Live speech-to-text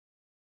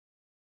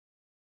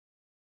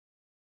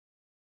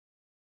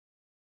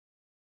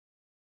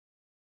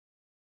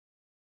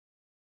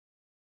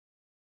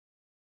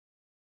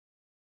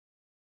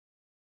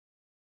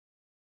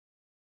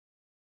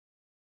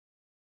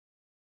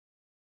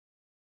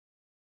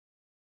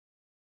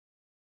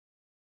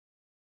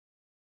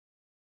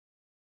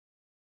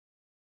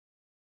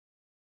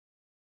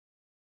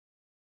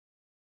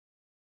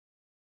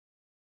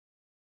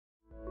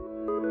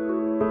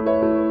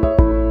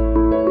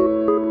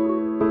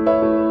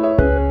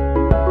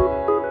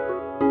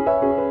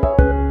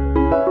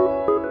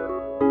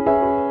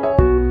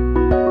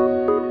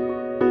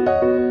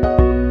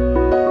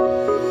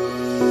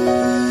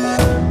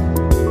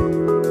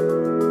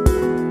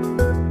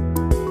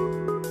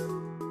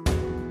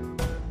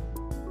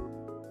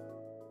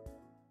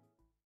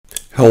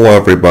Hello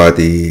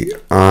everybody,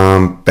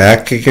 I'm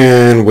back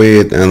again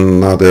with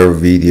another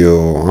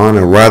video on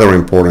a rather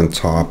important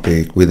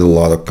topic with a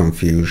lot of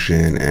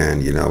confusion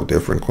and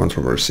different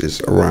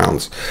controversies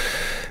around.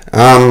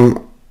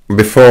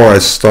 Before I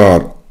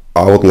start,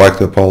 I would like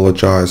to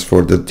apologize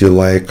for the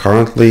delay.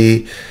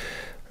 Currently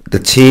the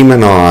team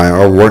and I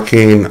are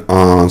working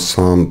on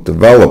some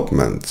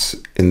developments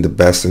in the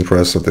best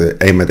interest of the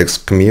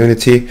Amedex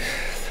community,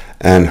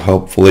 and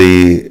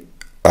hopefully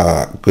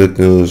good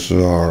news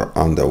are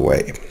on the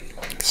way.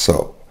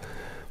 So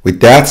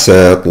with that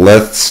said,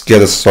 let's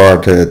get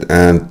started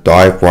and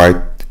dive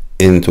right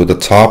into the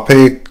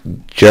topic: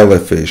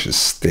 jellyfish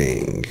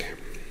sting.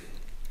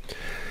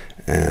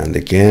 And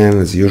again,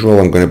 as usual,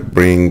 I'm going to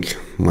bring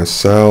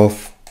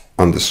myself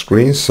on the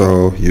screen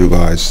so you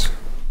guys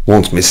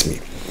won't miss me.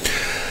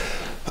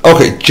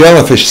 Okay,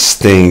 jellyfish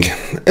sting.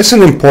 It's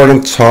an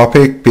important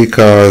topic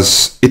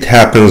because it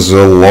happens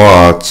a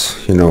lot,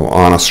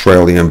 on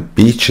Australian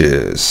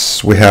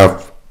beaches. We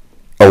have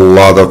a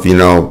lot of,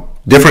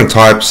 different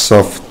types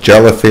of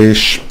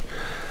jellyfish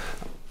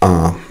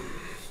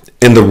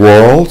in the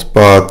world,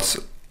 but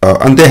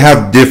and they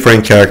have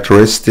different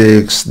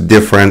characteristics,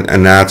 different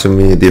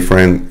anatomy,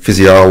 different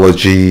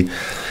physiology,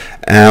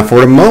 and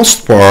for the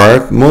most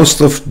part, most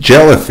of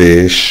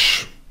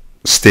jellyfish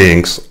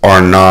stings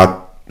are not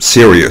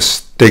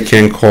serious. They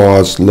can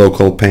cause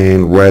local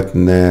pain,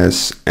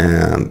 redness,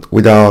 and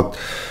without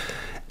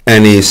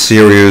any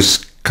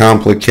serious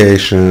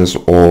complications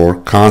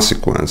or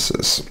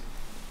consequences.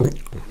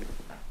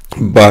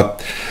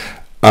 But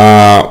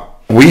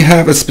we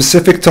have a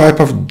specific type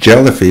of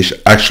jellyfish,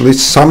 actually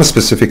some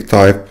specific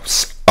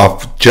types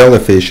of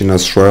jellyfish in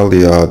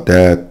Australia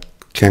that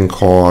can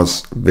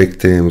cause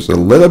victims a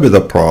little bit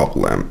of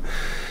problem.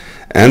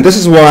 And this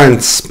is why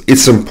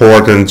it's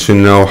important to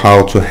know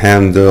how to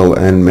handle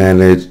and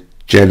manage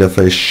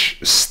jellyfish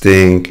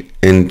sting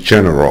in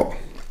general.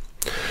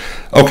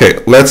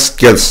 Okay, let's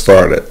get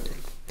started.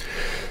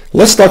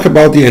 Let's talk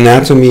about the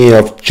anatomy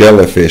of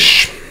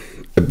jellyfish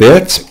a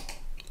bit.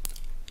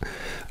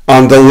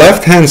 On the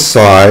left hand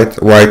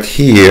side right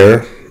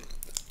here,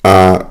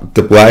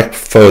 the black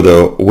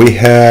photo, we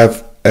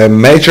have a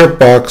major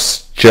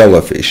box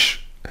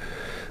jellyfish.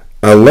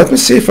 Let me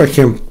see if I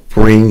can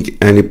bring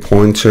any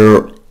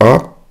pointer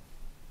up.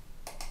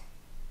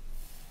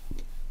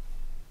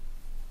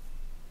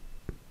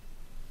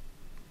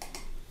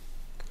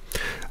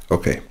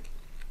 Okay.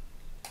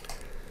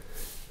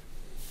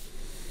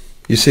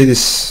 You see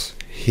this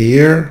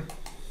here?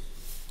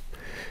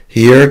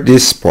 Here,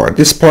 this part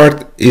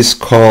is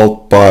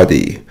called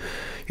body.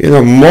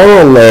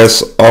 More or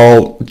less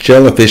all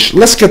jellyfish.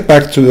 Let's get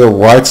back to the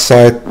right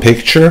side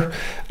picture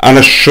and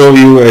I'll show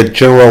you a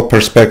general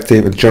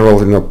perspective, a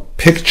general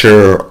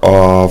picture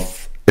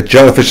of a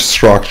jellyfish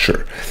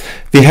structure.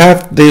 We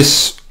have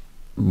this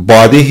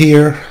body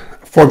here.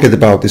 Forget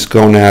about this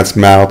gonads,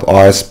 mouth,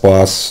 eyes,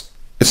 bus.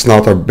 It's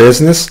not our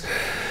business.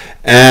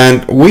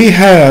 And we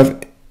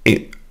have,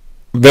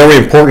 very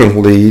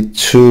importantly,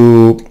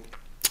 two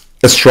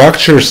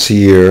structures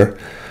here.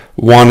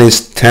 One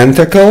is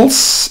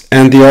tentacles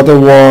and the other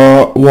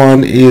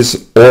one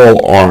is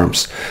all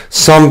arms. In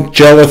some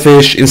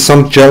jellyfish,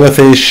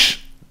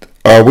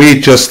 we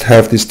just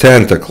have these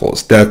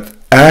tentacles that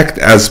act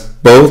as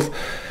both,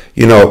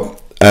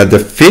 the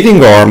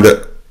feeding arm,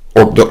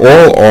 or the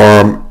all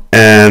arm,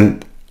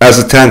 and as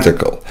a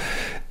tentacle.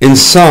 In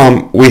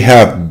some, we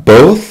have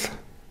both,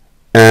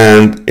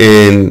 and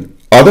in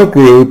other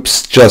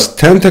groups, just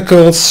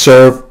tentacles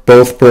serve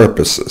both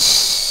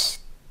purposes.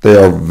 They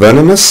are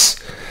venomous.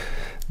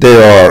 They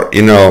are,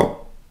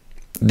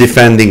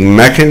 defending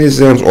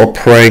mechanisms or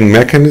preying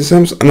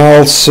mechanisms, and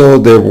also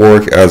they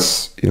work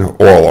as,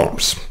 all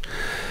arms.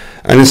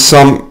 And in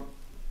some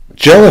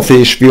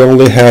jellyfish, we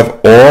only have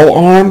all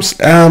arms.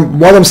 And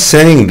what I'm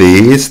saying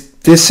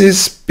this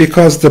is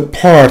because the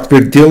part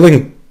we're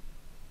dealing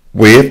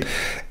with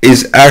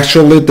is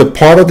actually the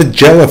part of the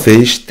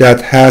jellyfish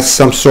that has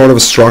some sort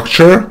of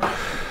structure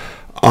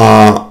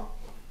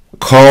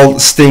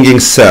called stinging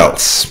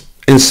cells.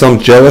 In some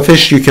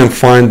jellyfish, you can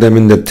find them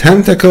in the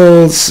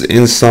tentacles.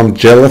 In some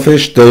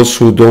jellyfish, those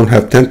who don't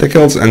have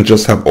tentacles and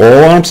just have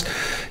all arms,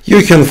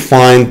 you can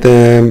find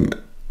them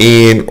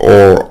in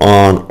or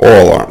on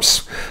all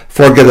arms.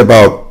 Forget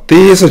about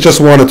these. I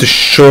just wanted to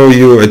show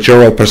you a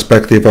general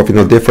perspective of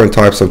different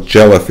types of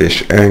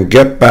jellyfish and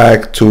get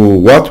back to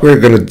what we're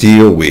going to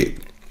deal with.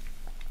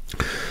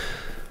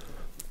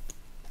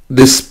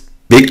 This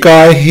big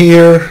guy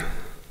here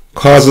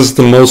causes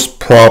the most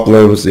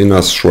problems in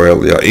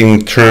Australia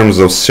in terms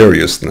of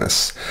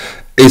seriousness.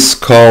 It's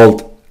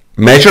called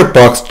major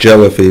box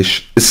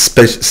jellyfish.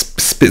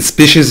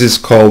 Species is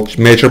called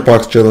major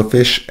box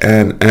jellyfish,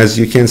 and as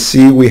you can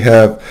see, we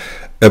have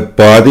a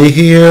body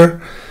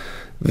here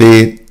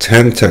with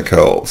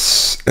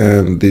tentacles,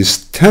 and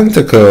these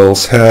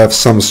tentacles have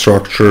some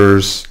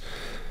structures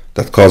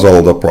that cause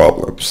all the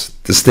problems,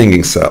 the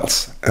stinging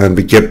cells, and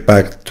we get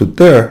back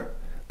there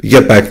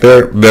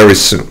very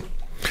soon.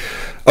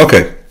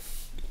 Okay,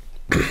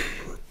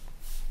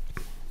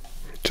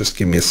 just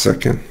give me a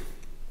second.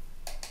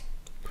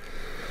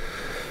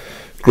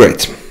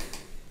 Great.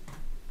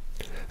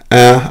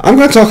 I'm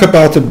going to talk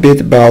about a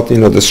bit about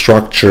the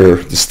structure,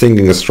 the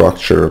stinging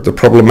structure, the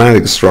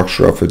problematic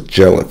structure of a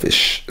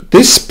jellyfish.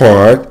 This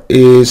part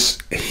is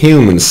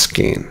human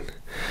skin.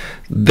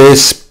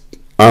 This,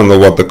 I don't know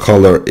what the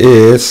color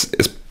is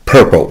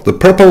purple. The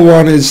purple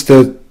one is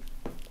a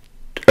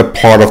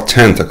part of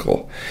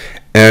tentacle,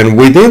 and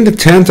within the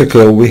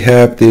tentacle we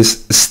have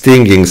this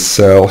stinging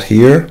cell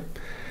here.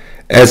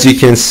 As you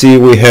can see,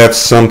 we have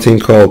something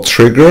called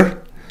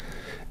trigger,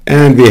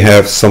 and we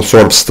have some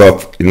sort of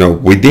stuff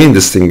within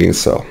the stinging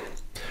cell.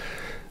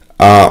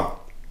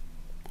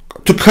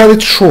 To cut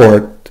it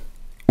short,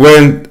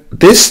 when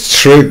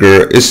this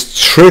trigger is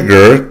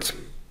triggered,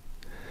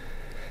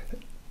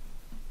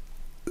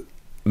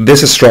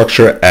 this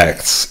structure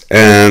acts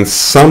and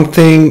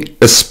something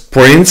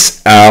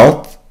sprints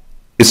out.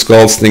 It's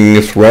called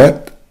stinging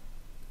thread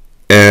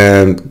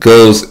and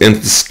goes into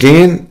the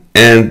skin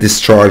and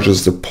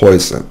discharges the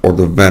poison or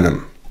the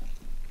venom.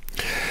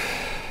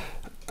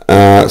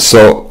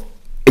 So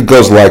it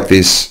goes like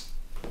this.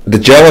 The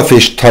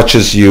jellyfish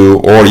touches you,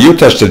 or you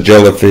touch the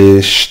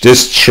jellyfish,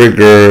 this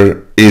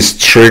trigger is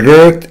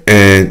triggered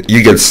and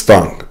you get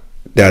stung.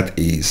 That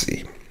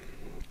easy.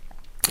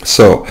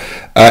 So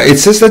it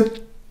says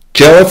that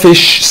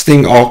jellyfish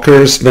sting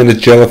occurs when the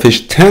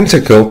jellyfish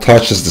tentacle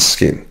touches the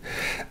skin.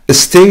 The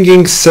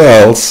stinging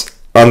cells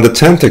on the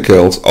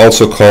tentacles,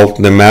 also called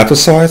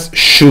nematocytes,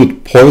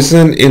 shoot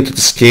poison into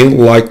the skin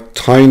like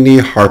tiny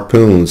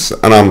harpoons,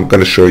 and I'm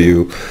going to show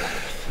you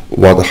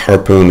what a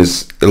harpoon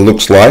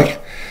looks like.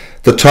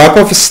 The type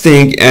of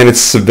sting and its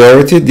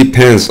severity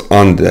depends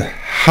on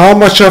how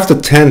much of the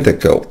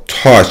tentacle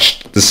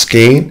touched the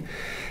skin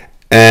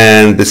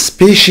and the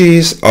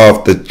species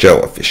of the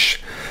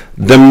jellyfish.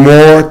 The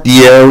more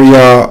the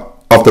area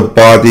of the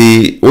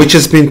body which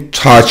has been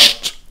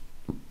touched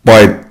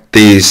by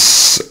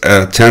these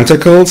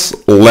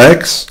tentacles,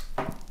 legs,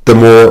 the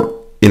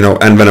more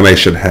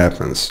envenomation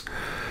happens.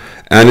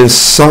 And in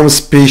some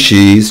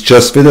species,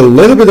 just with a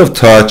little bit of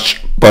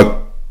touch, but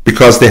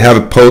because they have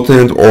a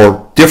potent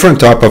or different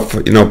type of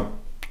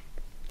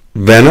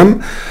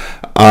venom,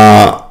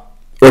 we're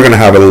going to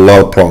have a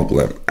lot of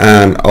problem,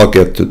 and I'll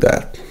get to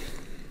that.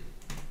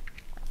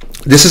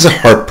 This is a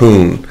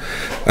harpoon.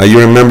 You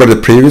remember the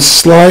previous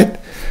slide?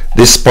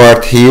 This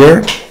part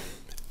here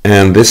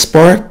and this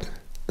part,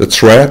 the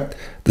thread,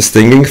 the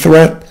stinging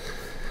thread,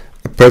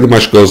 pretty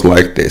much goes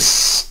like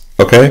this.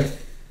 Okay?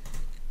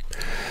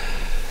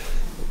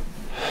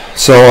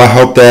 So I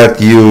hope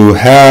that you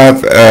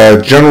have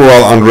a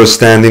general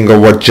understanding of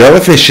what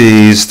jellyfish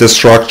is, the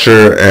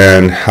structure,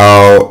 and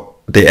how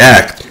they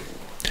act.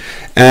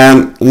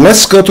 And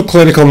let's go to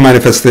clinical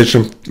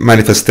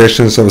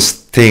manifestations of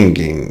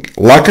stinging.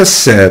 Like I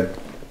said,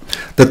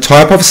 the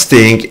type of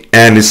sting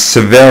and its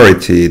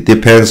severity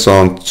depends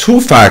on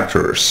two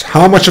factors: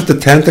 how much of the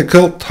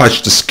tentacle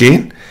touched the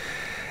skin,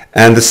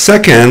 and the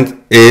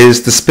second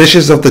is the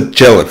species of the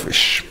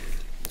jellyfish.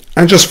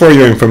 And just for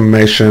your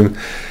information,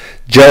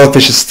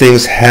 jellyfish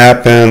stings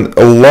happen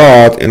a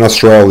lot in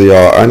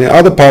Australia and in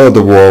other parts of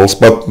the world,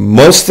 but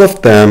most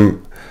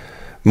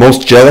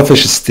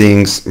jellyfish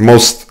stings,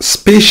 most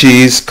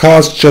species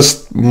cause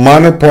just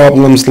minor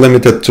problems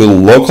limited to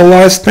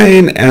localized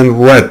pain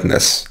and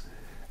redness.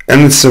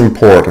 And it's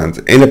important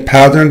in a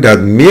pattern that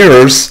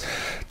mirrors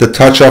the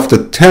touch of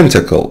the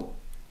tentacle.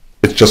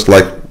 It's just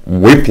like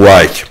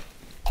whip-like.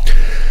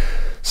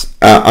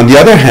 On the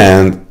other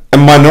hand, a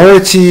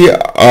minority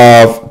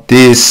of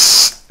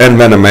these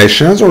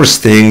envenomations or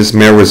stings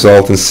may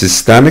result in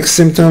systemic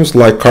symptoms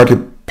like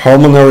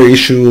cardiopulmonary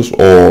issues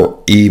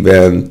or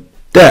even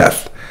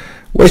death,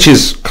 which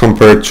is,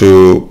 compared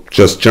to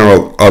just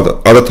general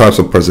other types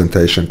of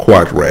presentation,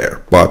 quite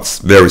rare,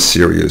 but very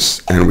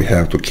serious, and we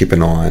have to keep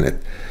an eye on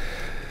it.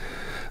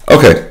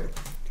 Okay,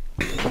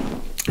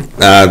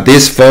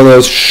 these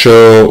photos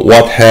show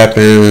what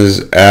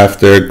happens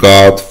after,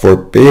 God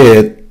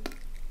forbid,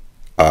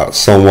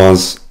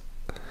 someone's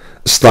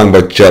stung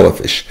by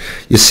jellyfish.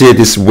 You see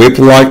this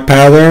whip-like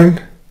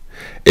pattern?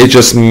 It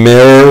just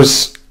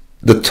mirrors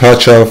the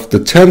touch of the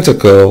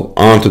tentacle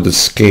onto the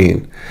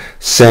skin.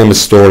 Same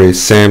story,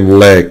 same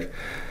leg.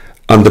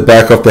 On the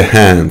back of the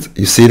hand,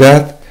 you see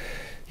that?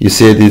 You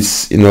see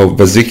this,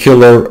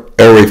 vesicular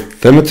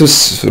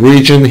erythematous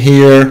region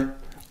here.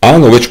 I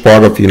don't know which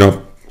part of,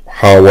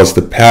 how was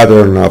the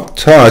pattern of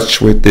touch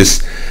with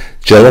this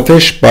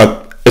jellyfish,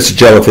 but it's a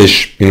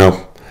jellyfish,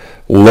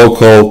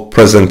 local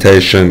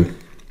presentation.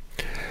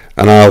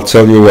 And I'll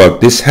tell you what,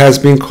 this has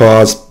been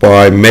caused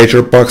by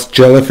major box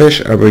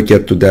jellyfish, and we'll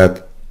get to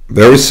that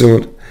very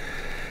soon,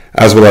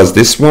 as well as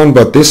this one,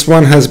 but this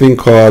one has been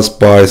caused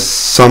by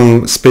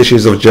some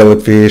species of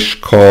jellyfish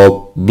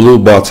called blue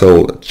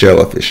bottle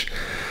jellyfish.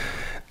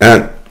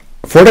 And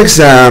for the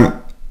exam,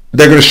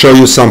 they're going to show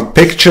you some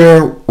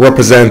picture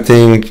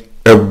representing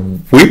a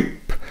whip-like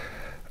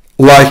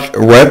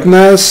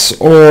redness,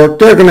 or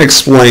they're going to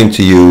explain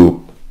to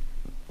you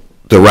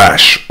the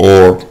rash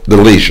or the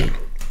lesion.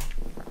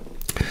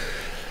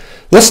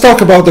 Let's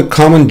talk about the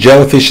common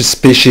jellyfish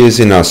species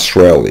in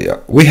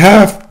Australia. We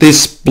have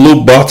this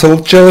blue bottle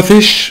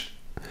jellyfish.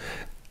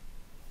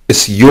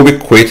 It's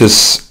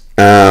ubiquitous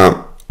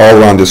all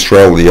around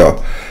Australia.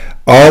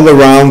 All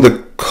around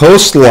the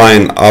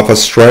coastline of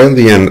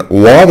Australian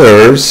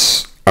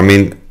waters,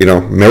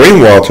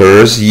 marine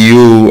waters,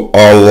 you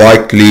are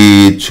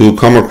likely to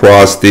come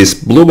across this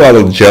blue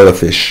bottle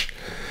jellyfish.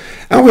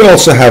 And we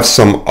also have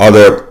some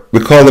other, we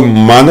call them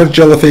minor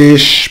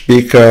jellyfish,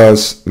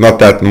 because not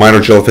that minor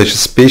jellyfish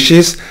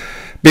species,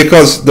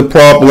 because the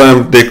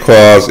problem they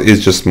cause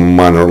is just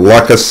minor.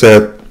 Like I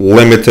said,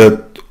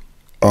 limited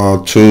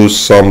to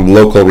some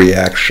local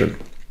reaction.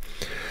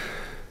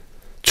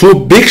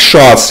 Two big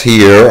shots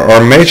here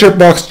are major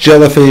box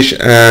jellyfish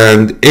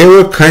and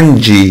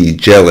irukandji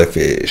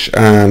jellyfish,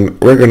 and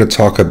we're going to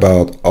talk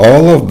about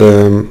all of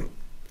them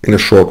in a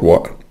short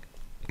while.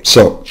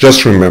 So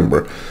just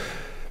remember,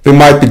 we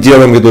might be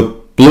dealing with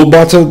a blue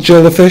bottle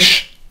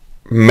jellyfish,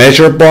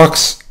 major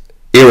box,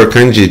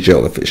 irukandji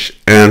jellyfish.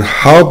 And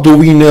how do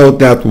we know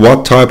that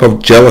what type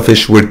of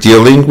jellyfish we're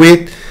dealing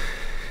with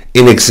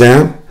in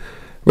exam?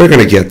 We're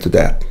going to get to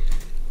that.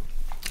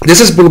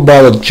 This is blue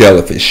bottle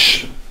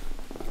jellyfish.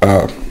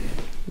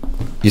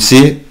 You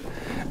see,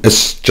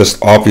 it's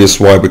just obvious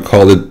why we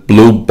call it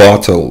blue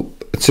bottle.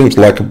 It seems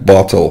like a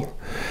bottle.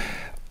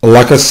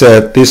 Like I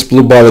said, these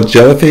blue bottle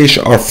jellyfish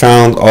are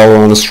found all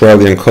around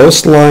Australian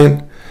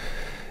coastline.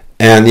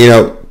 And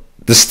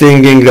the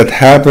stinging that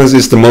happens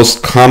is the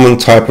most common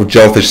type of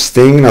jellyfish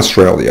sting in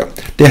Australia.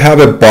 They have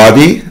a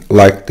body,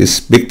 like this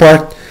big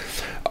part,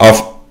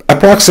 of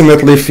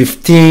approximately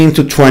 15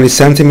 to 20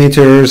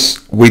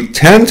 centimeters with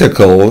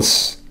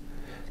tentacles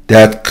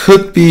that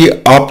could be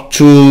up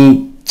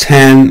to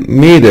 10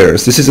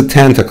 meters. This is a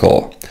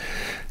tentacle.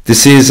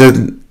 This is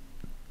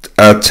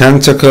a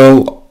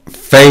tentacle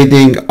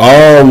fading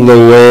all the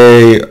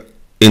way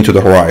into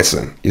the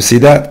horizon. You see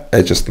that?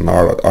 It's just an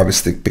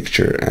artistic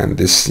picture, and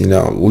this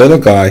little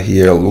guy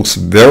here looks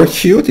very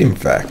cute, in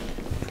fact.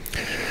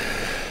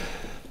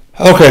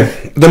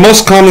 Okay, the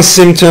most common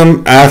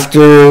symptom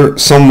after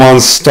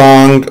someone's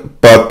stung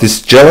but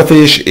this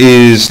jellyfish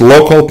is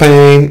local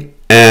pain,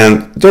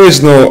 and there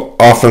is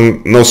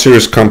often no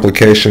serious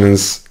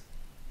complications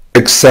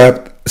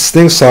except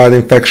sting site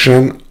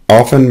infection,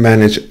 often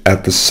managed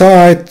at the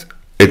site.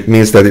 It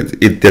means that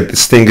that the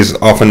sting is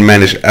often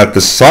managed at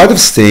the site of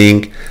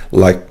sting,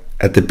 like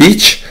at the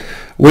beach,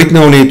 with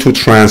no need to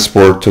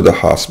transport to the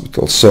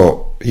hospital.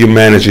 So you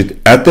manage it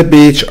at the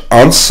beach,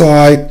 on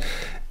site,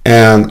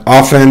 and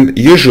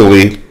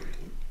usually,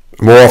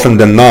 more often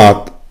than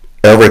not,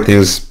 everything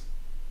is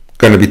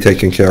going to be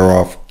taken care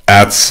of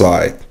at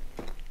site.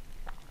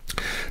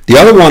 The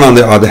other one, on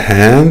the other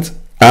hand,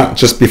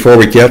 just before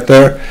we get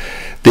there,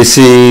 this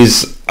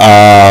is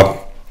a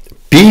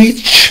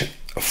beach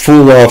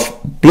full of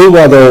blue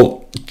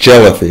bottle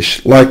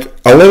jellyfish. Like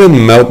I live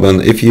in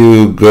Melbourne. If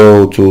you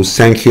go to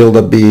St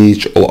Kilda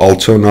Beach or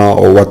Altoona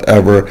or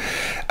whatever,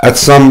 at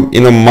some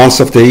months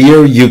of the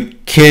year, you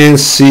can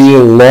see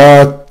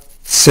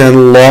lots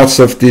and lots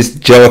of this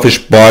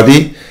jellyfish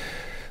body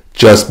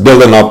just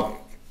building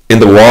up in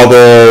the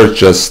water,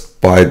 just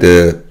by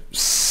the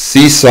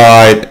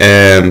seaside,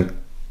 and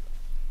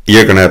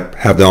you're gonna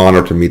have the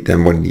honor to meet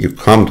them when you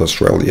come to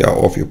Australia,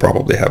 or if you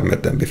probably have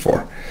met them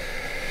before.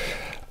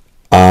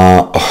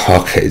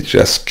 Okay,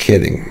 just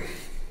kidding.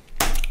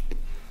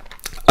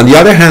 On the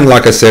other hand,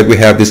 like I said, we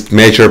have this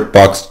major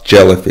box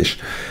jellyfish,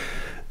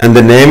 and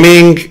the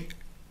naming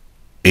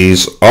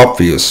is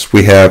obvious.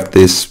 We have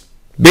this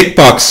big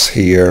box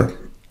here,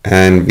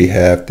 and we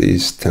have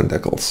these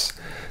tentacles.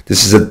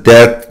 This is a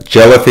dead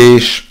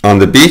jellyfish on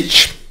the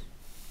beach,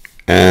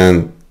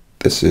 and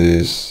this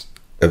is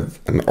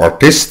an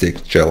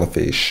artistic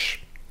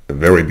jellyfish, a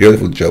very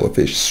beautiful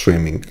jellyfish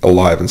swimming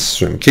alive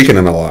and kicking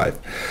and alive.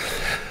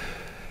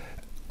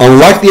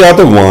 Unlike the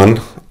other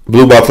one,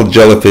 blue bottle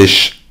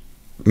jellyfish,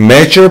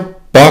 major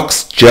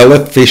box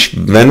jellyfish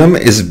venom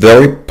is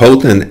very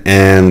potent,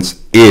 and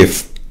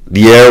if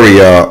the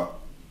area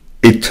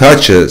it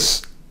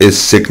touches is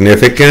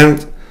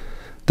significant,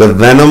 the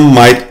venom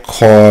might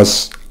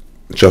cause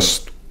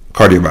just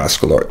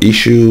cardiovascular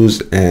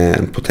issues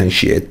and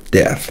potentiate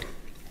death.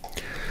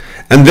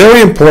 And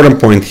very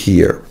important point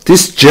here,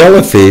 this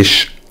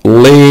jellyfish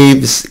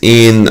lives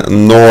in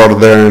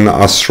northern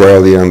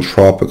Australian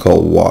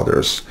tropical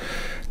waters.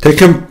 Take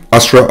a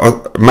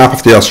map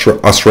of the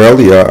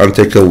Australia and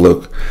take a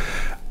look.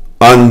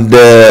 On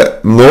the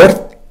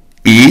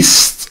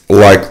northeast,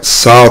 like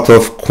south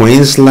of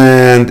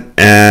Queensland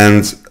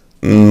and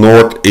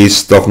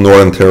northeast of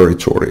Northern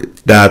Territory,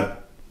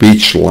 that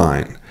beach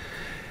line,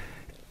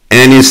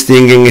 any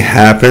stinging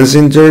happens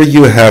in there,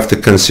 you have to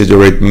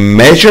consider it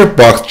major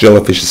box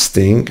jellyfish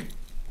sting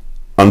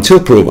until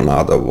proven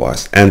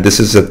otherwise. And this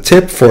is a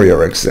tip for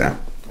your exam.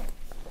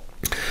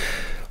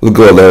 We'll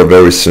go there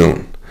very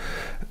soon.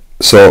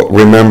 So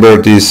remember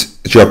this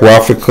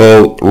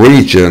geographical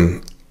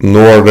region,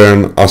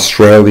 Northern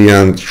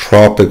Australian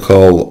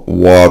tropical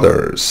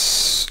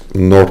waters,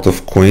 north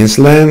of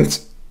Queensland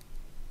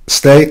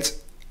state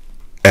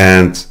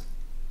and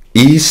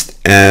east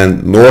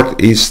and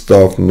northeast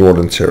of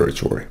Northern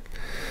Territory.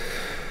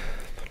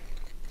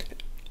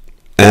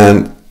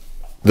 And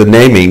the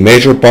naming,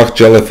 major box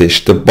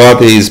jellyfish, the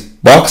body is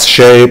box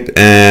shaped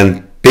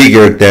and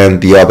bigger than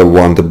the other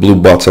one, the blue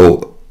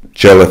bottle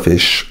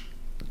jellyfish,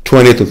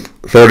 20 to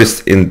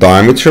 30 in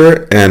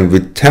diameter and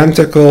with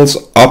tentacles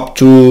up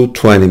to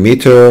 20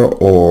 meter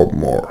or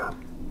more.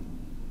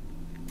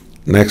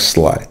 Next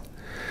slide.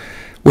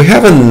 We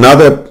have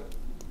another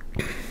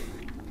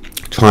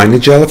tiny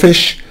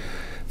jellyfish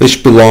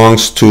which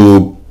belongs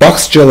to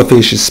box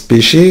jellyfish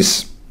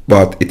species,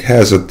 but it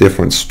has a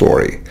different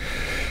story.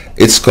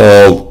 It's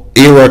called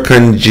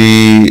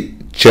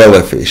Irukandji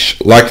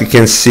jellyfish. Like you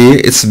can see,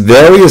 it's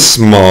very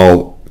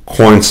small,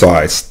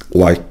 coin-sized,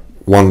 like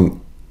 1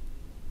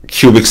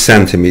 cubic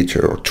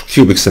centimeter or 2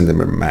 cubic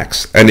centimeter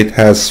max, and it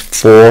has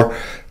 4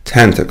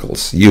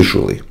 tentacles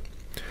usually.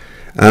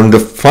 And the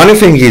funny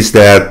thing is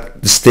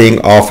that the sting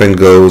often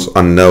goes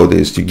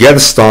unnoticed. You get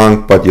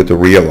stung, but you have to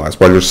realize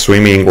while you're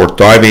swimming or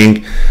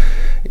diving,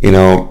 you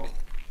know,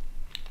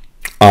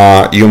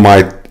 you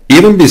might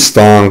even be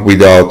stung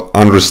without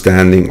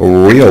understanding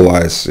or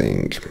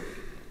realizing.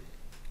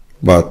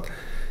 But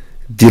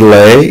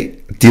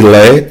delayed,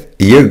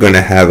 you're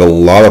gonna have a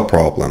lot of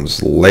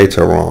problems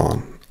later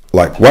on.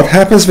 Like what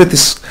happens with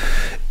this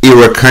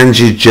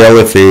Irukandji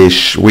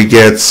jellyfish? We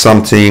get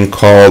something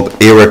called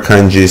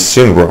Irukandji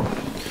syndrome.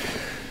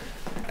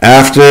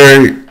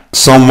 After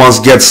someone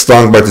gets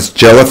stung by this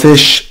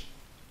jellyfish,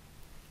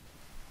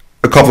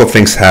 a couple of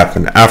things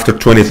happen. After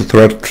 20 to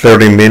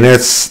 30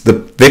 minutes, the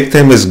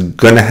victim is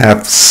gonna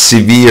have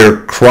severe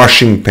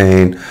crushing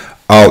pain,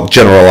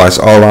 generalized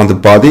all around the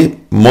body,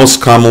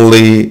 most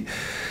commonly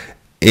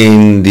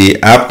in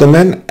the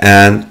abdomen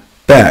and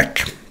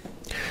back.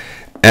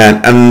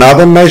 And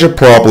another major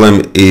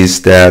problem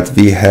is that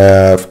we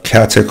have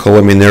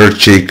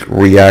catecholaminergic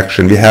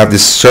reaction. We have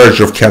this surge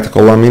of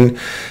catecholamine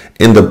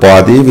in the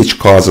body which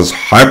causes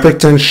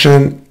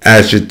hypertension,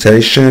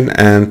 agitation,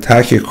 and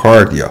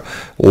tachycardia.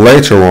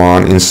 Later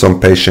on in some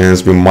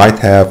patients we might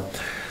have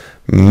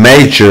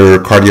major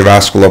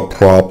cardiovascular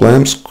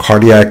problems,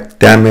 cardiac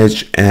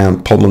damage,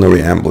 and pulmonary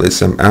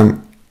embolism,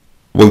 and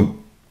we'll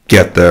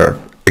get there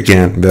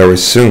again very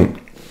soon.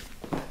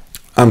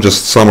 I'm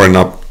just summarizing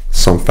up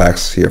some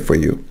facts here for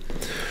you.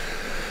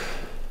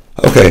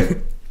 Okay,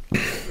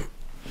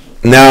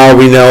 now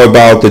we know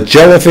about the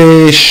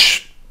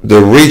jellyfish,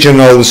 the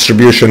regional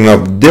distribution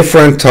of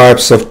different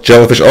types of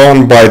jellyfish. Oh,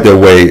 and by the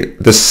way,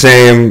 the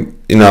same,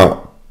 you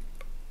know,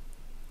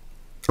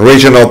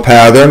 regional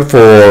pattern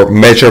for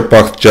major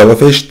box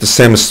jellyfish, the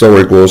same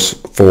story goes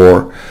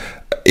for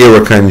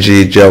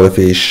Irukandji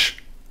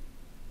jellyfish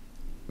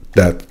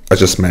that I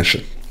just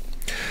mentioned.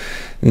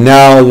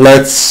 Now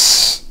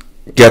let's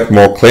get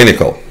more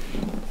clinical.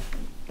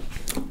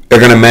 We're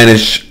going to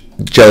manage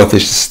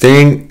jellyfish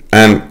sting,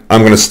 and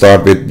I'm going to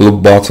start with blue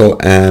bottle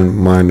and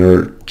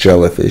minor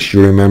jellyfish.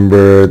 You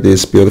remember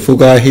this beautiful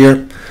guy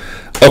here?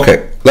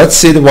 Okay, let's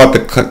see what the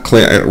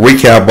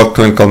recap what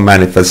clinical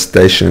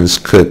manifestations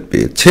could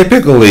be.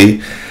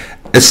 Typically,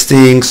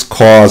 stings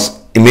cause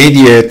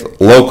immediate,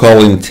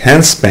 local,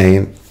 intense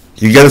pain.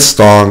 You get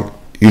stung,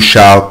 you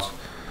shout,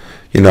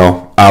 you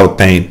know, out of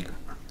pain,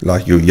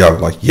 like you yell,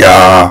 like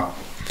yeah.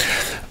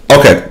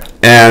 Okay,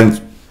 and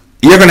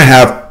you're gonna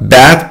have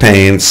bad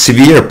pain,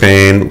 severe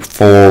pain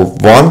for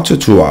 1 to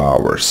 2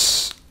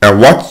 hours.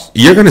 And what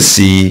you're gonna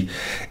see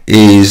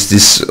is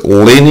this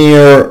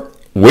linear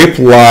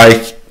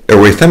whip-like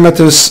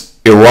erythematous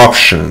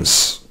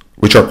eruptions,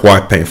 which are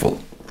quite painful.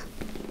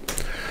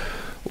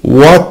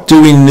 What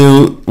do we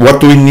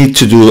need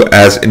to do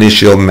as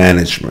initial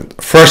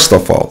management? First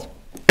of all,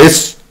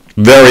 it's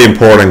very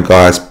important,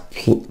 guys.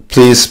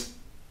 Please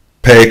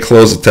pay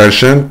close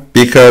attention,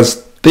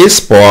 because these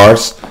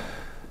parts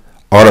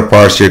are the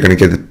parts you're going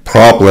to get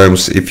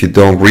problems if you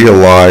don't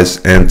realize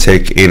and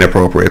take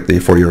inappropriately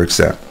for your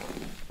exam.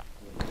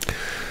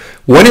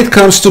 When it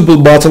comes to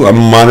blue bottle and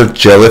minor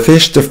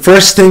jellyfish, the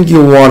first thing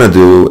you want to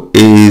do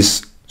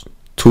is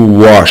to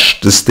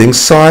wash the sting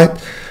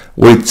site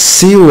with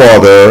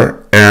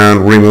seawater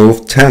and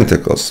remove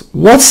tentacles.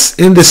 What's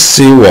in the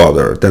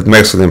seawater that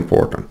makes it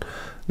important?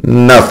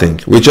 Nothing.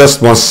 We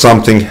just want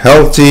something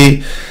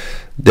healthy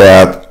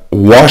that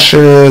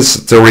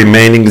washes the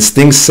remaining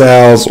sting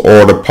cells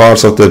or the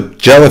parts of the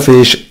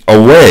jellyfish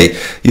away.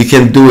 You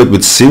can do it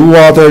with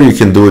seawater, you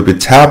can do it with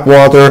tap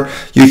water,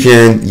 you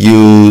can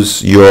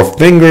use your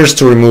fingers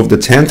to remove the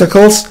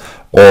tentacles,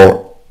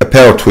 or a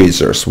pair of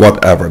tweezers,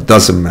 whatever,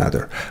 doesn't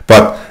matter.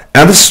 But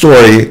end of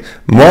story,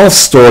 moral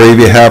story,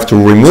 we have to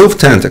remove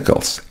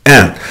tentacles.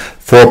 And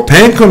for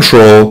pain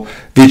control,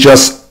 we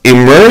just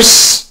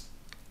immerse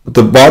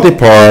the body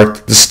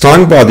part, the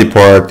stung body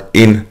part,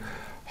 in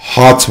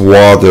hot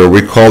water.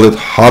 We call it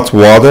hot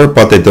water,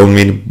 but they don't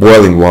mean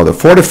boiling water.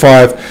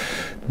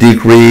 45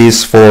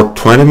 degrees for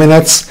 20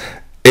 minutes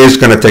is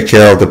going to take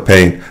care of the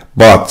pain.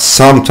 But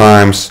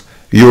sometimes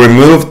you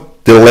remove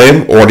the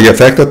limb or the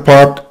affected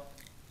part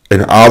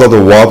and out of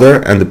the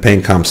water and the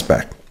pain comes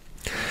back.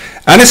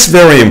 And it's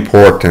very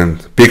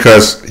important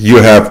because you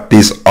have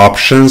these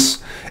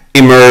options: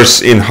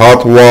 immerse in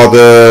hot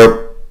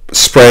water,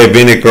 spray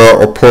vinegar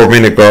or pour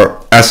vinegar,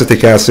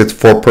 acetic acid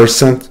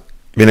 4%,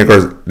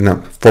 vinegar,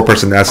 no,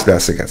 4%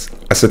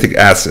 acetic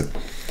acid.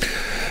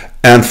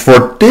 And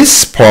for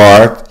this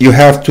part, you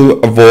have to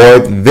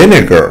avoid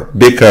vinegar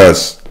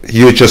because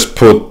you just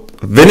put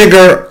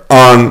vinegar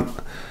on,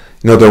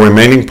 the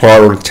remaining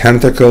part or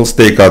tentacles.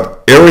 They got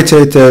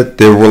irritated,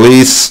 they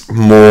release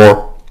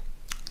more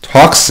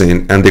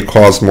toxin, and they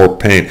cause more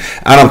pain.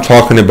 And I'm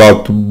talking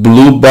about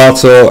blue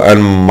bottle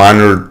and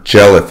minor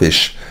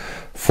jellyfish.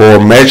 For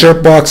major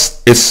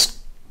bugs, it's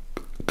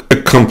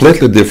a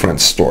completely different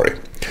story.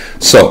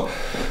 So,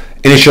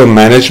 initial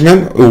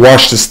management: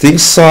 wash the sting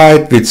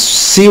site with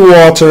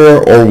seawater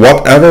or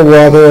whatever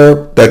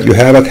water that you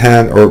have at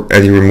hand,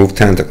 and you remove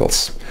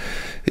tentacles.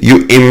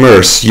 You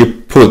immerse, you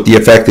put the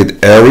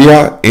affected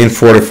area in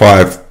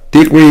 45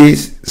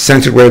 degrees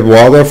centigrade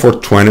water for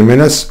 20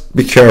 minutes.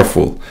 Be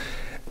careful.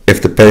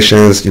 If the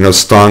patient is,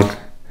 stung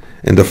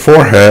in the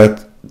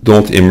forehead,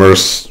 don't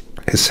immerse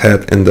his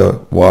head in the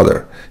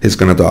water. He's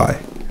gonna die.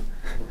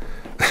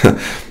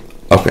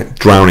 Okay,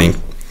 drowning.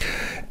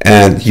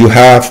 And you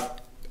have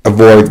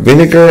avoid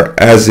vinegar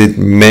as it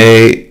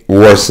may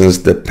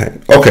worsens the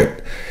pain. Okay,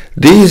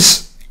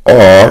 these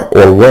are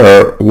or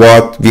were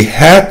what we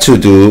had to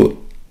do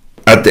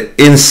at the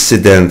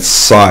incident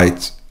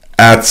site,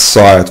 at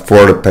site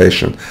for the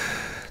patient.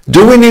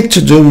 Do we need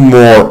to do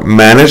more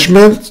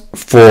management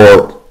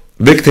for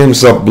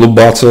victims of blue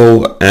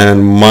bottle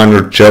and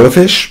minor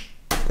jellyfish?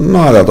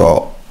 Not at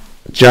all.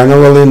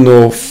 Generally,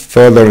 no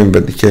further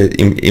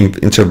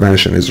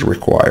intervention is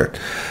required.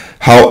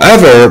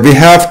 However, we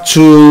have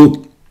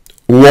to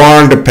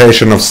warn the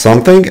patient of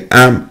something,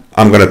 and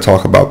I'm going to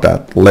talk about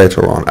that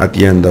later on at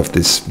the end of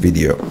this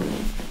video.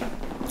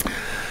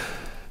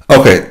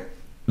 Okay,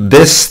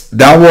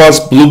 that was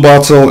blue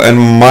bottle and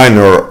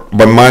minor.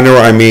 By minor,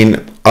 I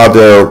mean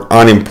other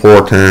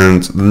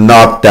unimportant,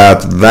 not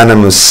that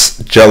venomous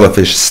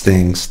jellyfish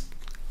stings.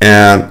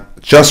 And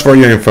just for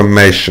your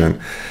information,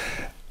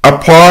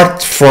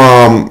 apart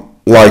from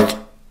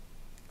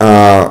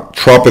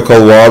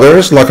tropical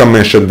waters, like I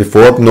mentioned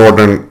before,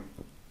 northern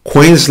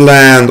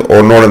Queensland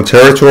or Northern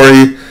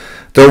Territory,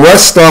 the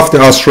rest of the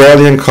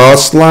Australian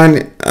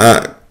coastline,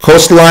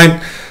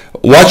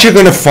 what you're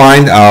going to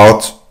find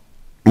out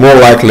more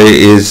likely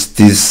is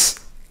these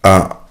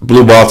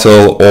blue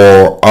bottle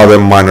or other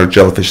minor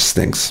jellyfish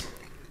stings.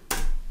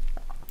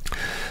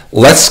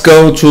 Let's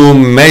go to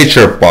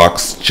major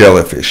box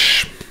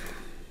jellyfish.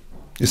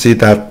 You see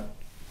that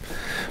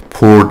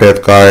poor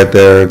dead guy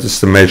there? This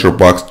is the major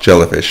box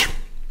jellyfish.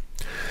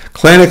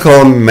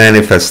 Clinical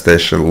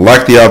manifestation,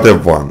 like the other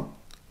one,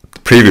 the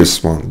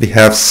previous one, we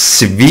have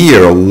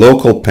severe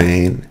local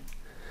pain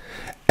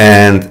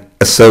and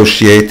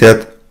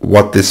associated,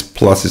 what this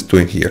plus is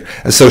doing here,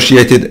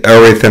 associated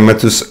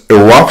erythematous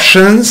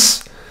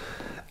eruptions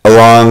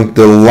along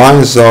the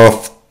lines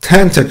of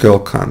tentacle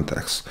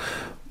contacts.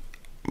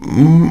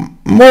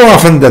 More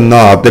often than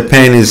not, the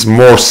pain is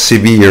more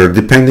severe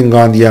depending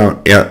on the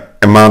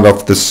amount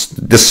of the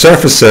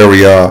surface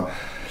area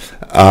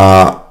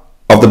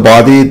of the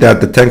body that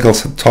the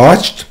tentacles have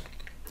touched.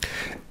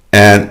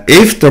 And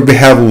if we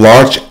have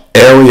large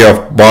area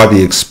of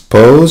body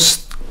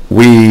exposed,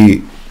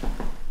 we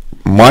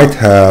might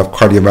have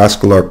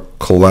cardiovascular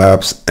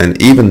collapse and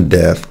even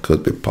death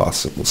could be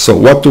possible. So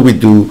what do we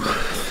do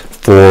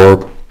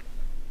for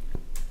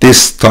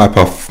this type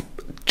of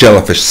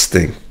jellyfish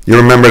sting? You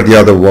remember the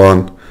other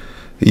one.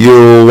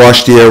 You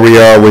wash the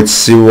area with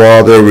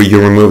seawater, you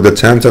remove the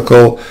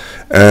tentacle,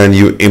 and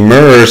you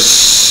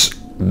immerse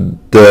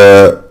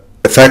the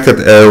affected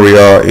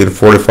area in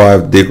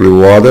 45-degree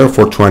water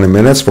for 20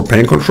 minutes for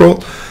pain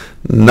control.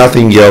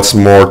 Nothing else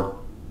more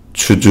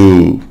to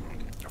do.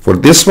 For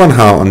this one,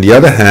 on the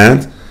other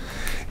hand,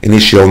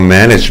 initial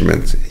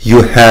management,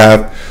 you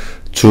have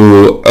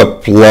to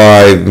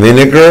apply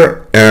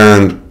vinegar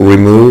and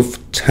remove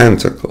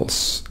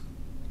tentacles.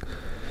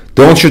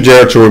 Don't you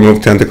dare to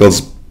remove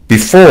tentacles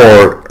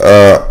before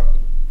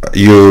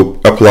you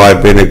apply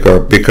vinegar,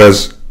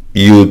 because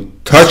you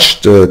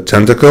touch the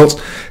tentacles,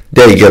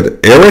 they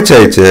get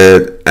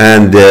irritated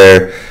and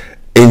they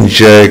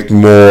inject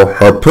more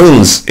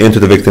harpoons into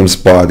the victim's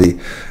body.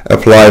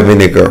 Apply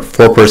vinegar,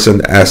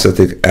 4%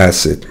 acetic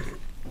acid.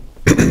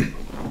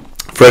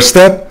 First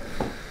step,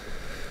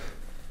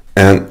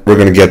 and we're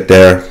going to get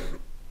there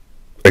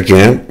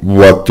again.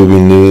 What do we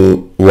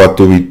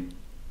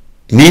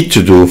need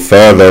to do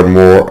further,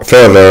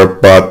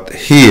 but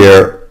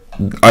here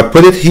I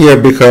put it here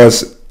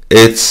because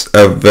it's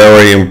a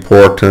very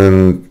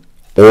important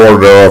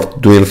order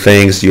of doing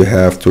things you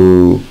have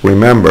to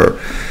remember.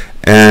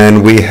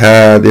 And we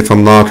had, if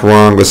I'm not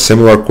wrong, a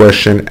similar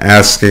question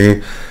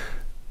asking: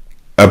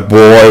 a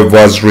boy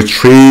was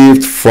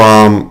retrieved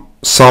from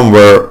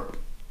somewhere,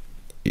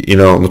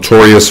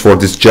 notorious for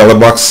this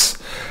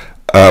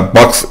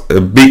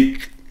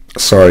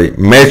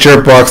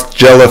major box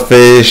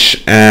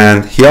jellyfish,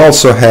 and he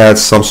also had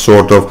some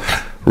sort of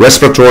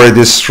respiratory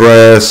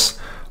distress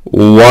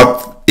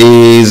what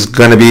is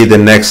going to be the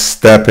next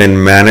step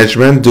in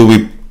management? Do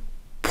we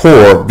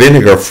pour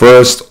vinegar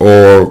first,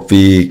 or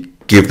we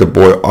give the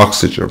boy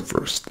oxygen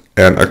first?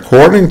 And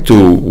according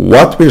to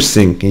what we're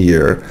seeing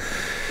here,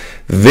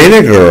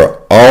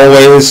 vinegar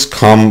always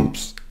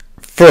comes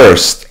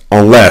first,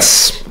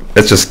 unless,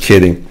 it's just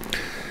kidding.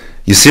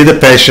 You see the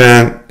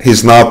patient,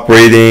 he's not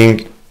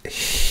breathing,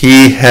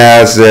 he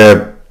has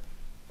a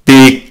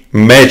big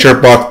major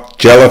bug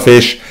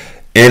jellyfish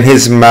in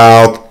his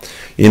mouth,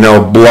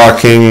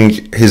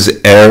 blocking his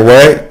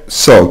airway.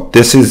 So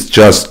this is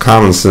just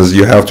common sense.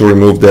 You have to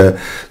remove the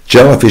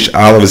jellyfish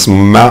out of his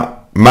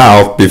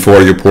mouth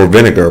before you pour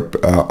vinegar.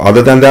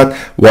 Other than that,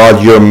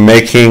 while you're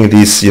making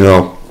this,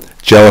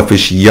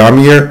 jellyfish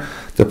yummier,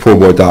 the poor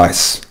boy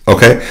dies.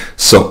 Okay,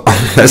 so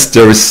unless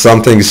there is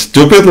something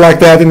stupid like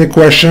that in the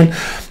question,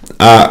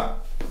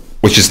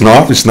 which it's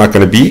not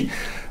going to be,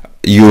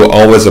 you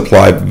always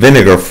apply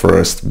vinegar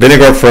first. Then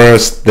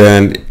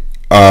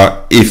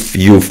if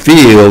you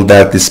feel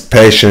that this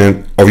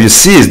patient, or you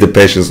see the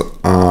patient's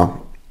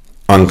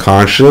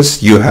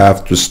unconscious, you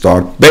have to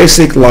start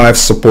basic life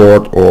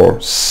support, or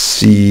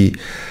CPR,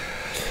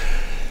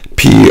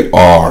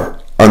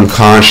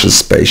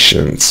 unconscious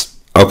patients.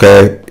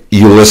 Okay,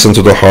 you listen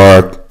to the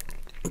heart,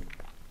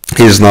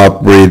 he's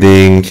not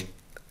breathing,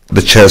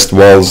 the chest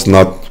wall's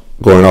not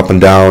going up and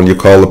down, you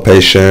call the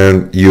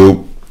patient,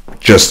 you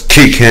just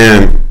kick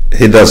him,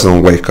 he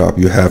doesn't wake up.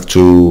 You have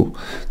to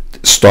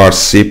start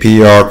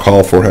CPR,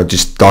 call for a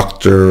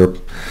doctor,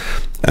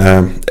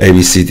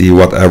 ABCD,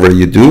 whatever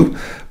you do.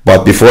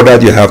 But before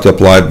that, you have to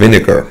apply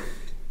vinegar,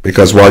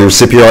 because while you're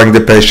CPRing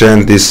the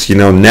patient, this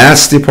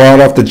nasty part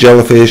of the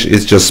jellyfish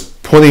is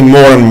just putting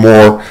more and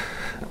more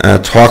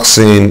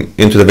toxin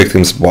into the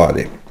victim's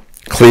body.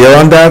 Clear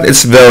on that?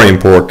 It's very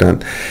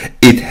important.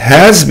 It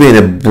has been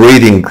a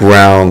breeding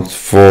ground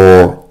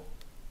for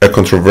a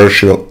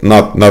controversial,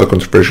 not a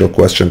controversial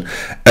question,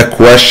 a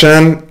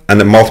question,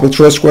 and a multiple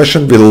choice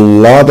question with a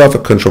lot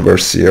of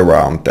controversy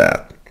around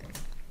that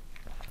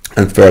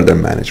and further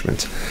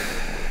management.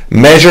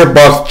 Major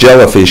bug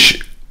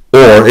jellyfish,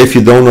 or if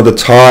you don't know the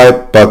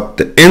type, but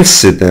the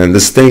incident, the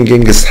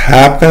stinging has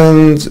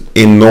happened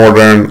in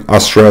northern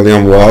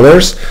Australian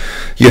waters,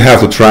 you have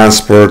to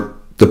transport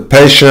the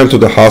patient to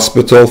the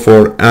hospital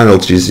for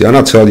analgesia. And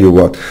I'll tell you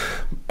what,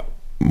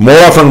 more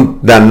often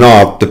than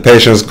not, the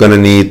patient's going to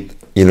need,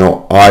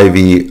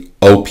 IV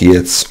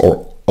opiates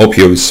or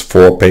opioids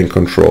for pain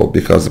control,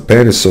 because the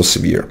pain is so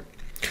severe.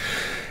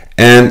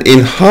 And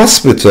in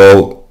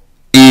hospital,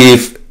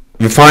 if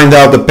we find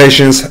out the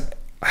patient's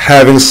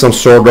having some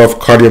sort of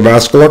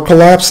cardiovascular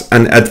collapse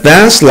and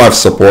advanced life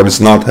support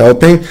is not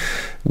helping,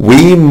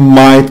 we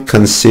might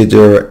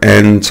consider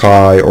anti-venom.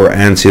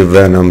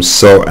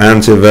 So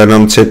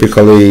anti-venom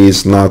typically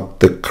is not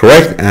the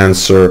correct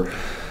answer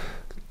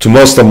to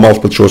most of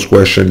multiple choice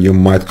question you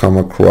might come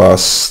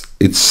across.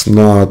 It's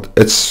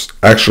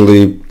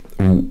actually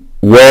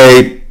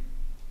way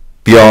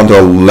beyond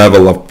our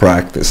level of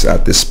practice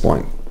at this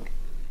point.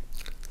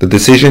 The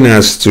decision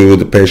as to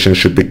the patient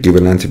should be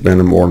given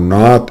antivenom or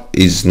not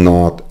is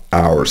not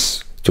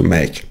ours to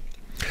make.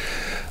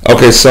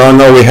 Okay, so I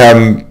know we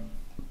have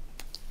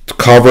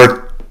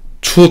covered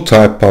two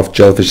types of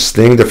jellyfish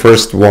sting. The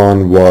first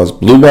one was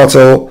blue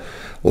bottle.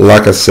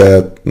 Like I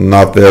said,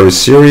 not very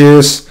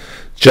serious,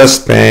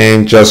 just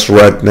pain, just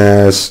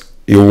redness.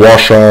 You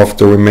wash off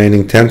the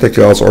remaining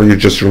tentacles, or you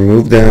just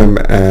remove them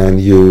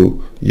and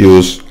you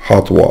use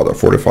hot water,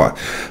 45.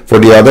 For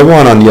the other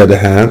one, on the other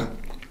hand,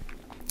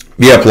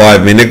 we apply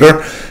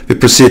vinegar, we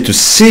proceed to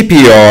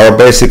CPR,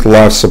 basic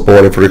life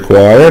support if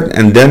required,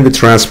 and then we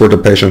transfer the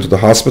patient to the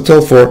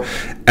hospital for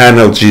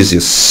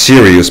analgesia,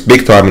 serious,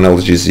 big time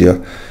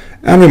analgesia.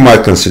 And we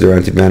might consider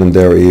antivenom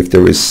there if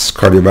there is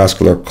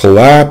cardiovascular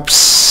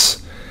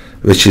collapse,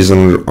 which is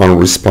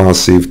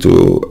unresponsive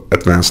to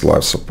advanced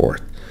life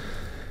support.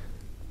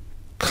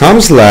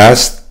 Comes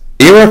last,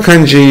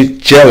 Irukandji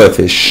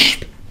jellyfish.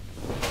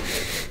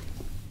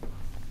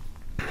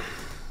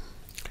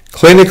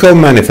 Clinical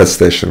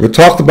manifestation. We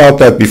talked about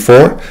that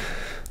before.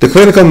 The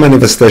clinical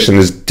manifestation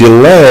is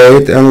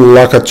delayed, and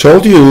like I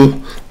told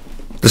you,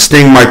 the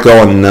sting might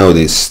go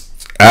unnoticed.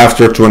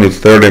 After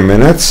 20-30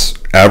 minutes,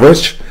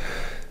 average,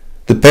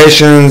 the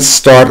patients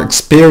start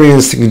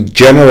experiencing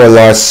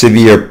generalized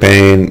severe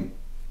pain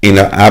in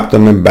the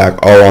abdomen, back,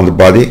 all around the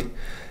body.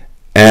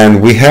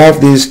 And we have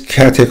this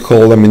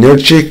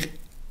catecholaminergic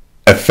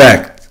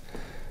effect,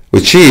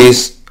 which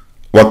is,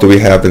 what do we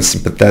have in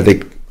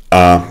sympathetic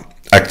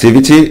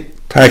activity?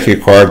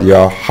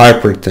 Tachycardia,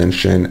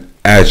 hypertension,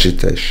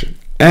 agitation,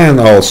 and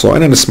also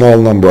in a small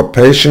number of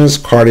patients,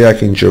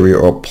 cardiac injury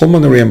or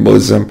pulmonary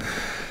embolism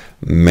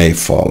may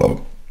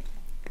follow.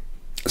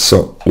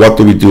 So what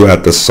do we do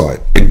at the site?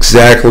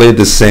 Exactly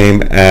the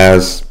same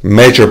as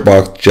major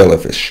bug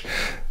jellyfish.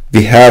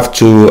 We have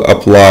to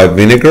apply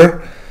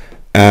vinegar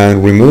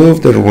and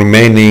remove the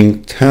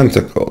remaining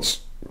tentacles.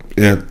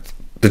 The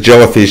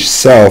jellyfish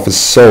itself is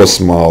so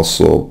small,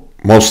 so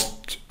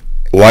most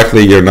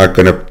likely you're not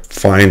going to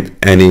find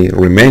any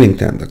remaining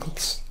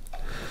tentacles.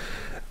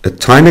 a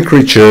tiny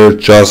creature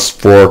just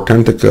for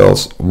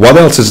tentacles, what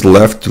else is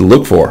left to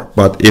look for?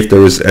 But if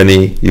there is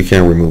any, you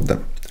can remove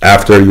them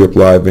after you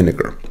apply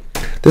vinegar.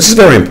 This is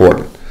very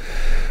important.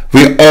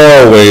 We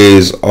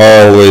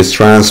always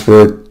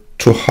transfer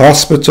to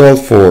hospital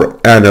for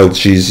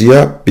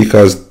analgesia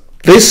because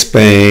this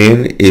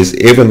pain is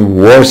even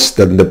worse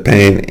than the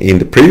pain in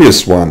the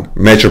previous one,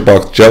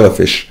 measurebox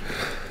jellyfish.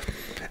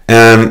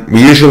 And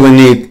we usually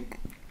need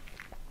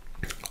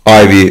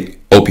IV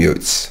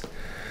opioids.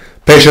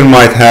 Patient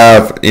might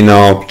have,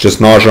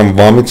 just nausea and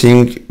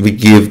vomiting. We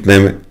give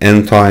them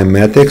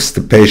antiemetics.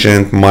 The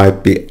patient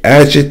might be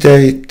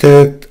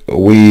agitated.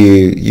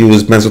 We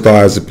use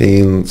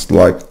benzodiazepines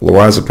like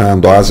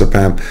lorazepam,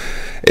 diazepam,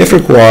 if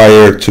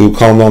required, to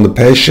calm down the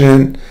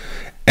patient.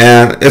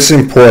 And it's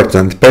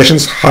important.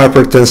 Patients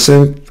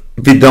hypertensive,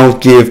 we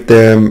don't give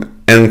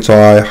them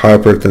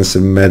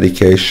anti-hypertensive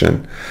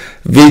medication.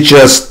 We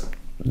just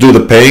do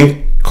the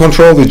pain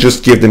control. We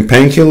just give them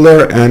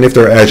painkiller, and if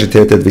they're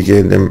agitated, we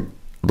give them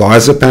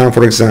diazepam,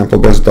 for example,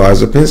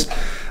 benzodiazepines,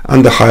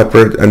 and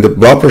the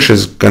blood pressure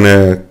is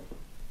gonna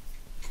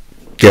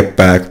get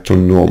back to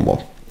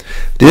normal.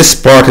 This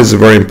part is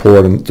very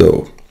important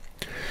though.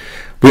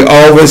 We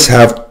always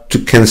have to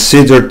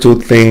consider two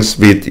things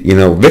with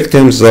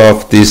victims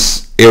of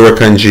this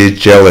Irukandji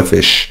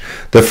jellyfish.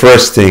 The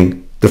first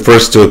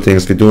two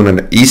things, we do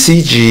an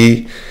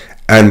ECG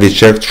and we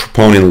check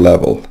troponin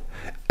level.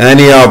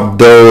 Any of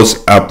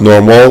those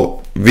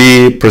abnormal,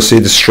 we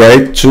proceed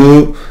straight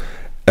to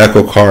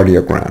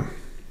echocardiogram.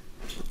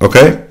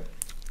 Okay,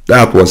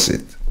 that was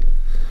it.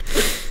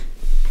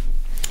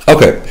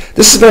 Okay,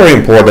 this is very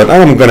important.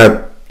 I'm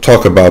gonna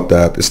talk about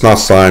that. It's not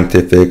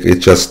scientific,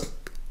 it's just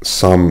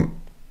some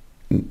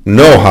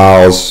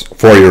know-hows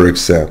for your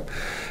exam.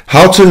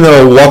 How to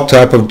know what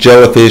type of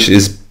jellyfish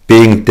is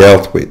being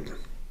dealt with.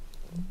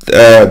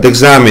 The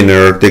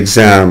examiner,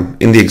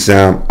 in the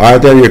exam,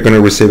 either you're going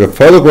to receive a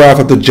photograph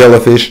of the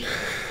jellyfish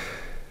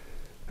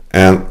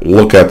and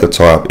look at the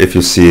top. If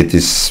you see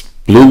this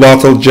blue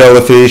bottle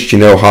jellyfish, you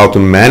know how to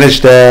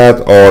manage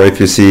that, or if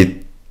you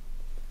see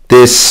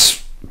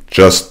this,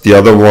 just the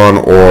other one,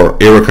 or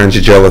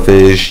Irukandji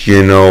jellyfish,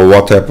 you know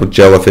what type of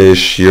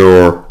jellyfish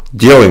you're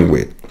dealing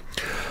with.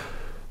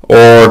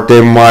 Or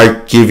they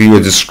might give you a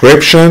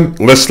description,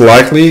 less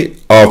likely,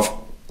 of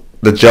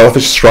the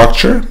jellyfish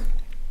structure.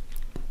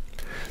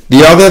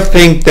 The other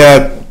thing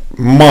that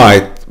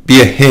might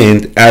be a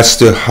hint as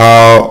to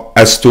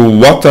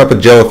what type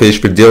of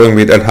jellyfish we're dealing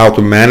with and how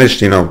to manage,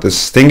 the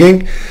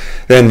stinging,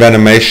 the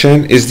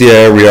envenomation, is the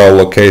area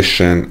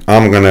location.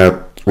 I'm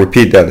gonna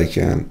repeat that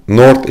again.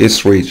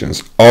 Northeast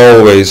regions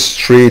always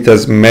treat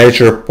as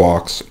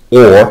measurebox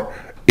or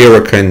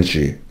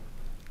Irukandji,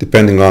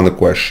 depending on the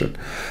question.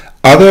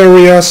 Other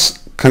areas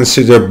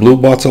consider blue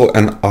bottle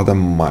and other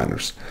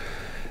minors.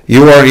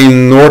 You are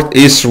in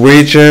northeast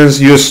regions,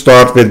 you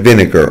start with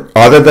vinegar.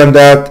 Other than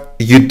that,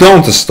 you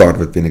don't start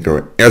with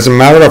vinegar. As a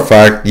matter of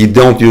fact, you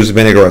don't use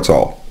vinegar at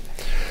all.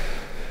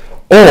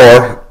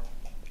 Or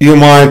you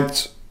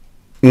might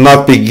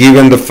not be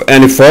given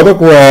any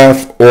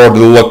photograph or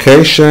the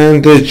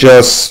location. They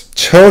just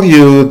tell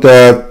you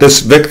that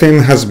this victim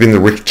has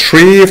been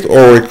retrieved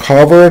or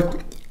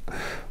recovered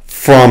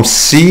from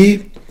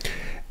sea,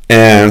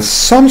 and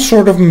some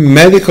sort of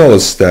medical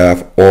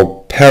staff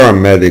or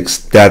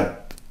paramedics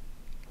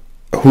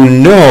who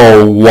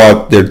know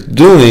what they're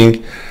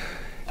doing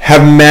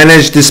have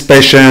managed this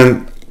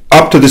patient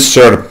up to this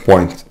certain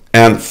point.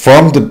 And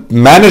from the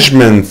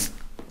management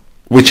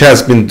which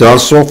has been done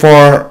so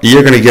far,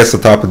 you're going to guess the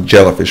type of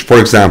jellyfish. For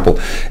example,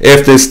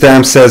 if the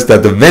stamp says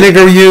that the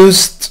vinegar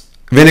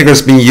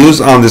is being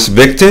used on this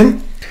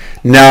victim,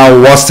 now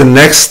what's the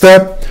next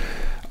step?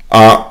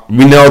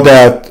 We know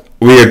that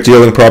we are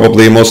dealing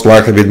probably most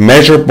likely with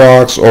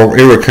measurebox or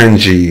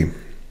Irukandji.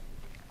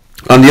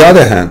 On the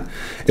other hand,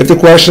 if the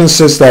question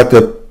says that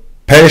the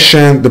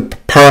patient, the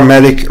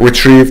paramedic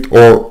retrieved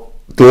or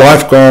the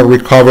lifeguard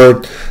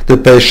recovered the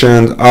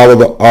patient out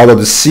of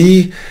the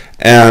sea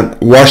and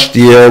washed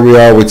the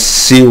area with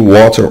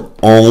seawater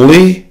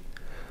only,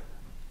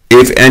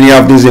 if any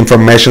of these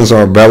informations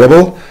are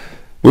available,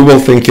 we will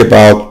think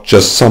about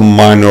just some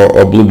minor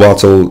or blue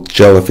bottle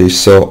jellyfish.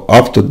 So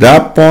up to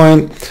that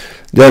point,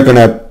 they're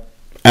gonna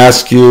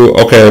ask you,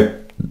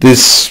 okay,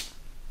 this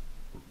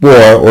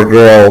boy or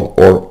girl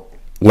or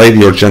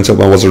lady or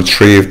gentleman was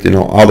retrieved,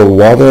 out of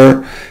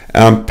water,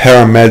 and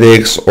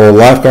paramedics or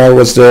lifeguard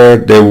was there.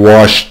 They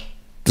washed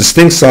the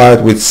sting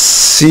site with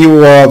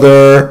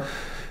seawater,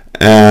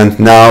 and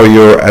now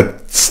you're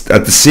at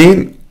the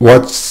scene.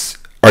 What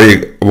are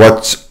you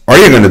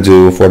going to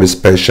do for this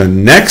patient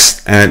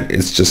next? And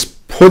it's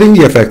just putting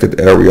the affected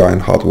area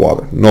in hot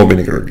water, no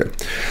vinegar again.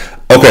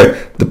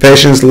 Okay, the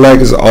patient's leg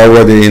is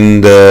already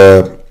in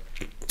the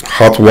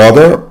hot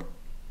water.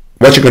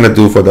 What you're going to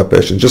do for that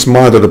patient? Just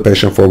monitor the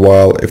patient for a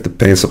while. If the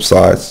pain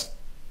subsides,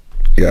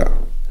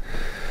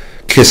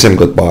 kiss him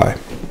goodbye.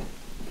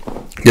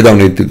 You don't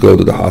need to go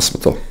to the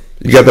hospital.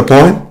 You get the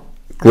point?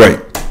 Great.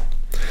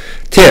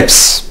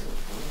 Tips.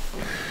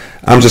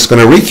 I'm just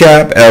going to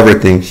recap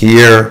everything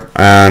here,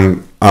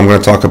 and I'm going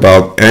to talk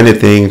about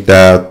anything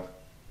that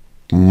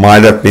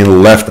might have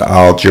been left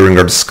out during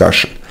our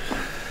discussion.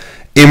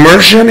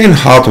 Immersion in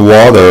hot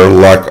water,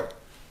 like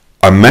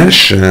I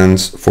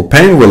mentioned, for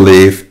pain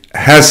relief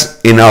has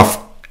enough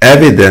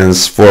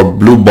evidence for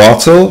blue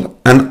bottle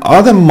and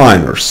other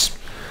minors,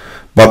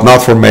 but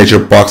not for major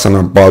bugs and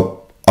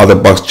other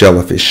bugs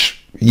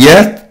jellyfish.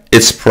 Yet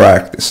it's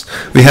practiced.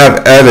 We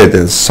have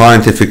evidence,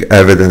 scientific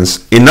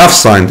evidence, enough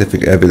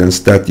scientific evidence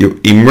that you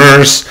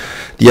immerse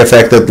the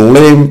affected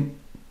limb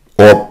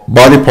or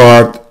body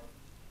part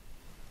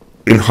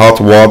in hot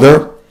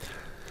water.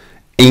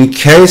 In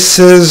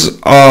cases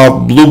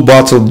of blue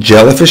bottle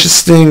jellyfish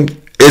sting,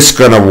 it's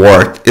gonna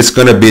work. It's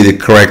gonna be the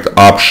correct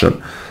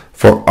option.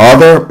 For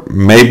other,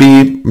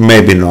 maybe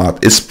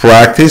not. It's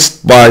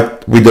practiced,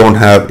 but we don't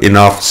have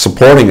enough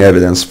supporting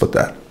evidence for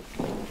that.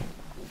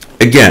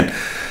 Again,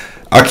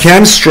 I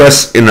can't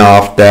stress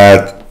enough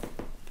that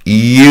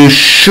you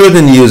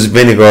shouldn't use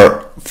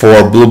vinegar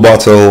for blue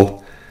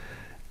bottle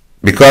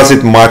because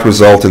it might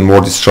result in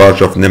more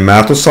discharge of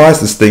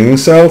nematocytes, the stinging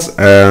cells,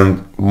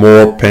 and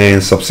more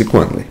pain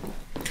subsequently.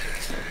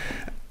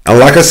 And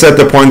like I said,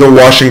 the point of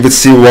washing with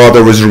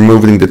seawater is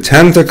removing the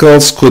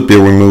tentacles, could be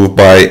removed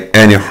by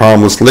any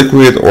harmless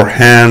liquid or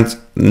hand,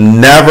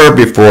 never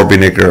before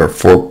vinegar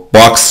for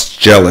box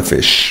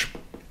jellyfish.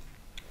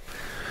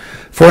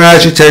 For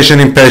agitation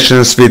in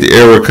patients with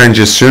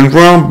Irukandji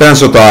syndrome,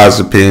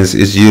 benzodiazepines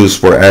is used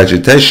for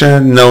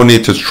agitation. No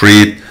need to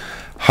treat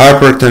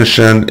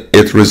hypertension.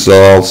 It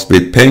resolves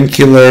with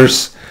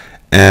painkillers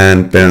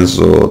and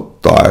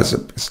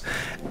benzodiazepines.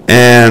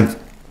 And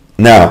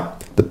now,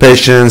 the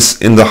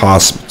patients in the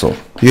hospital,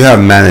 you have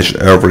managed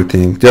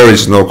everything. There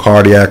is no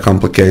cardiac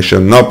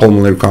complication, no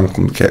pulmonary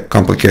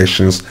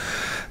complications.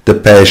 The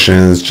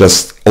patient's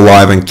just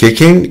alive and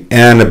kicking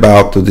and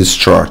about to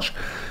discharge.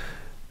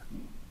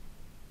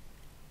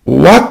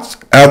 What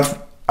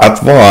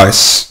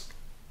advice,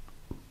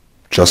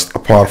 just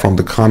apart from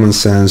the common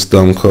sense,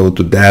 don't go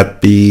to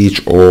that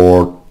beach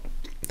or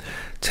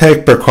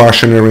take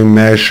precautionary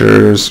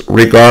measures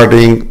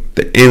regarding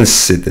the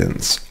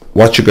incidents?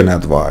 What you're gonna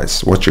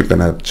advise, what you're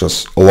gonna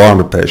just alarm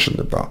the patient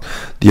about.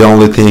 The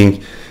only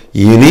thing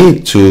you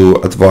need to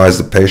advise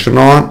the patient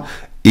on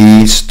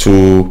is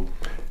to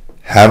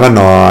have an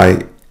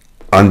eye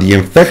on the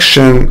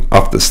infection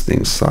of the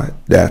sting site.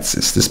 That's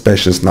it. This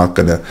patient's not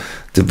gonna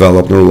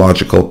develop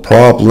neurological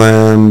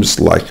problems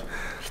like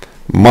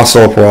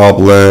muscle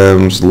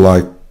problems,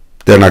 like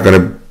they're not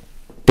gonna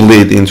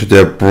bleed into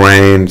their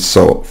brain.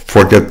 So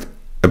forget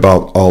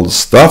about all the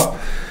stuff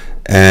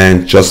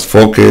and just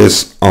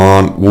focus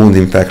on wound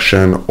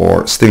infection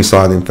or sting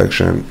site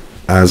infection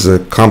as a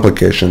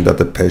complication that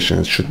the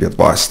patient should be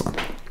advised on.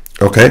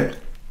 Okay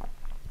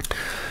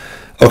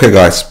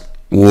guys,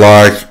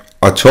 like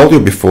I told you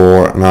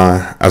before, and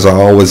as I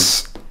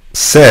always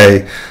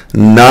say,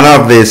 none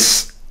of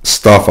this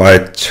stuff I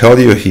tell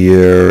you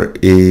here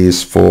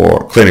is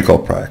for clinical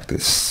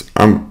practice.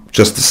 I'm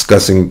just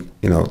discussing,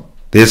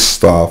 this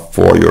stuff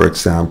for your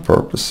exam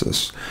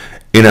purposes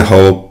in a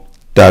hope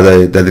that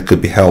it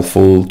could be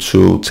helpful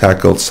to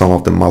tackle some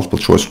of the multiple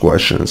choice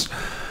questions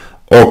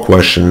or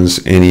questions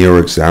in your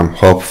exam.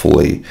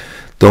 Hopefully,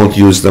 don't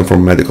use them for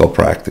medical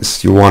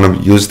practice. You want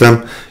to use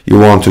them, you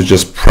want to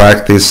just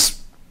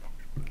practice,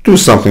 do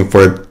something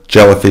for a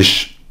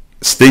jellyfish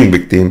sting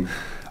victim.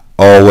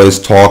 Always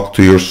talk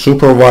to your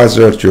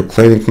supervisor, to your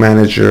clinic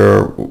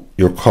manager,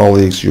 your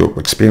colleagues, your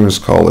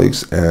experienced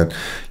colleagues, and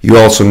you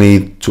also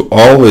need to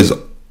always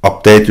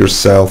update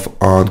yourself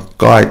on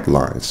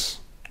guidelines.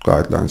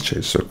 Guidelines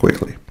change so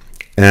quickly.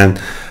 And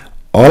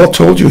all I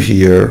told you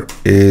here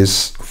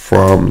is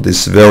from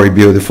this very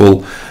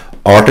beautiful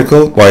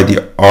article by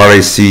the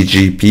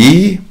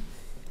RACGP,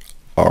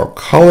 our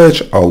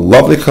college, our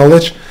lovely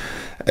college.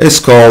 It's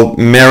called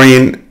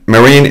Marine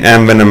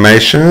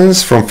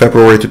Envenomations from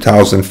February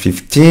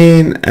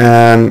 2015,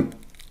 and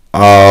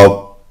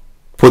I'll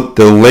put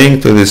the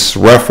link to this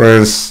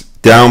reference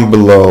down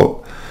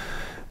below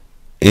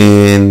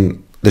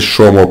in the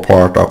show more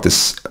part of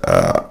this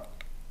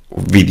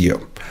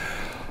video.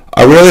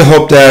 I really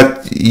hope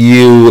that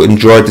you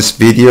enjoyed this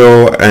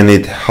video and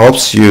it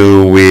helps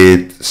you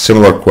with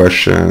similar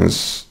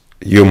questions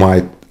you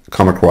might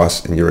come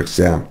across in your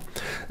exam.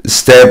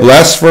 Stay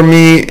blessed for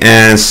me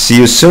and see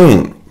you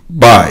soon.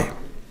 Bye.